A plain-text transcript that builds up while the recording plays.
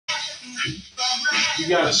We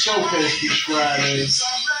got a showcase this Friday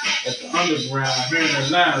at the Underground here in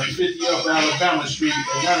Atlanta, 50 up Alabama Street,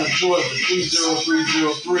 Atlanta, Georgia,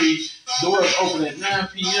 30303. Doors open at 9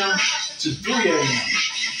 p.m. to 3 a.m.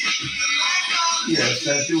 Yes,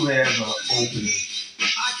 I do have an opening.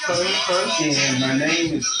 And my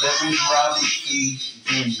name is Evans Robinson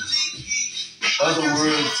Jr. Other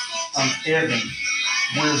words, I'm Evans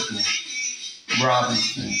Wisdom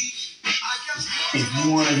Robinson. If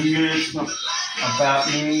you want to hear something about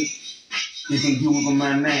me, you can Google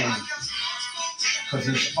my name. Because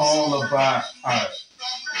it's all about art.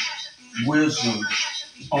 Wisdom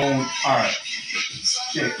on art.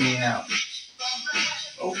 Check me out.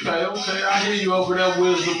 Okay. I hear you over there,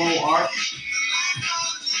 Wisdom on art.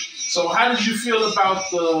 So how did you feel about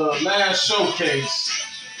the last showcase?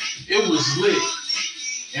 It was lit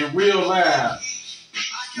and real loud.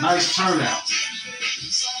 Nice turnout.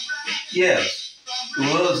 Yes,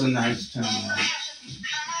 it was a nice turnout.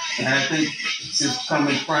 And I think this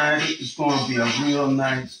coming Friday is going to be a real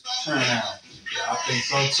nice turnout. Yeah, I think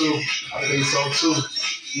so too.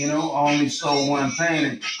 You know, I only saw one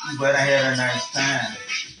painting, but I had a nice time.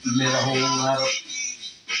 Met a whole lot of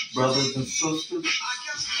brothers and sisters,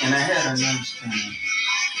 and I had a nice time.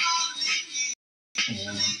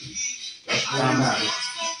 And that's what I'm at.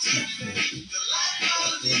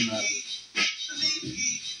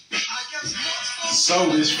 So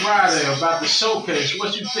this Friday about the showcase,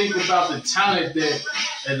 what you think about the talent that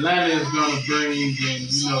Atlanta is going to bring, and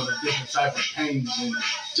you know the different type of paintings, and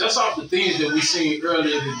just off the things that we seen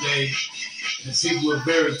earlier today, and people are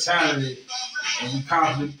very talented, and we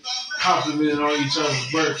complimented on each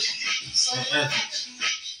other's works and ethics.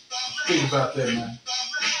 Think about that, man.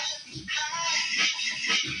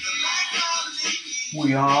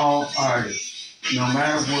 We all artists, no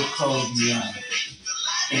matter what color we are.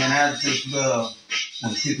 And I just love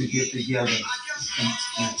when people get together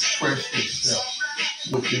and express themselves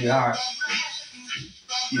with their art.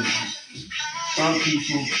 You know, some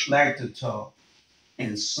people like to talk,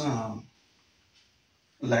 and some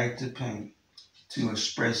like to paint to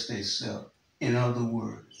express themselves. In other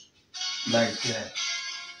words, like that.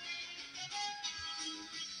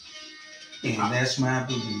 And that's my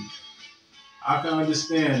belief. I can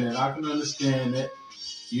understand that.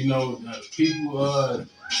 You know, people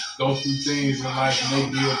go through things in life and they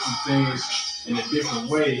deal through things in a different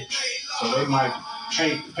way. So they might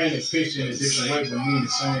paint a picture in a different way but mean the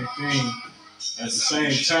same thing. At the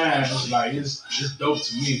same time, it's like it's dope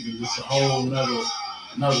to me because it's a whole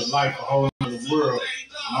another life, a whole other world.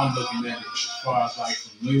 And I'm looking at it as far as like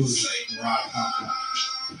from music, from where I come from.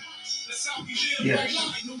 Yes,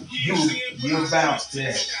 you're about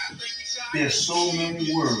that. There's so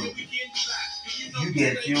many worlds. You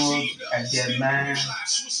get yours, I get mine,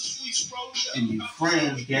 and your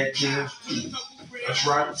friends get theirs too. That's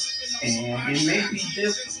right. And it may be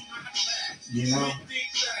different, you know.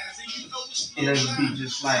 It'll be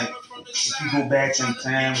just like if you go back in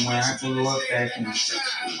time when I grew up back in the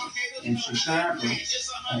 60s in Chicago,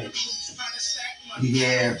 you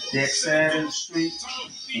had that side of the street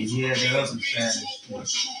and you had the other side of the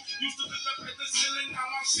street.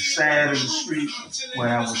 The side of the street where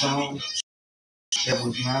I was on, that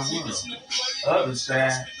was my world. The other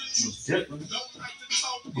side was different,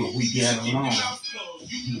 but we got along.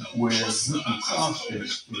 Whereas we can cross that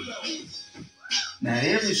street. Now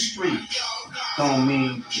every street don't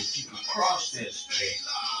mean that you can cross that street,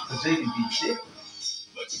 because they can be different.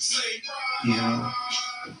 You know?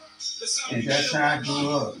 And that's how I grew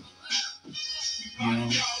up. You know?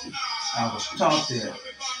 I was taught that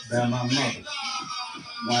by my mother.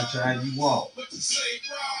 Watch how you walk.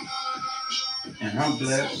 And I'm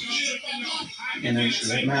blessed. And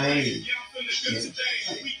at my age,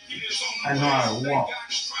 I know how to walk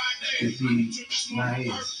to be my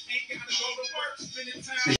age.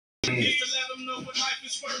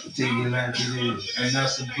 Take your life it is. And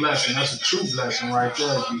that's a blessing. That's a true blessing right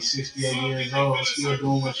there. To be 68 years old, still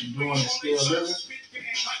doing what you're doing and still living.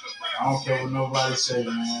 I don't care what nobody say,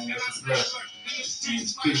 man. That's a blessing. And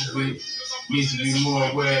people need to be more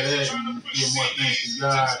aware of that and give more thanks to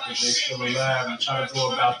God that they still alive and try to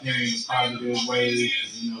go about things in positive ways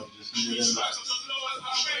and, you know, just live their life.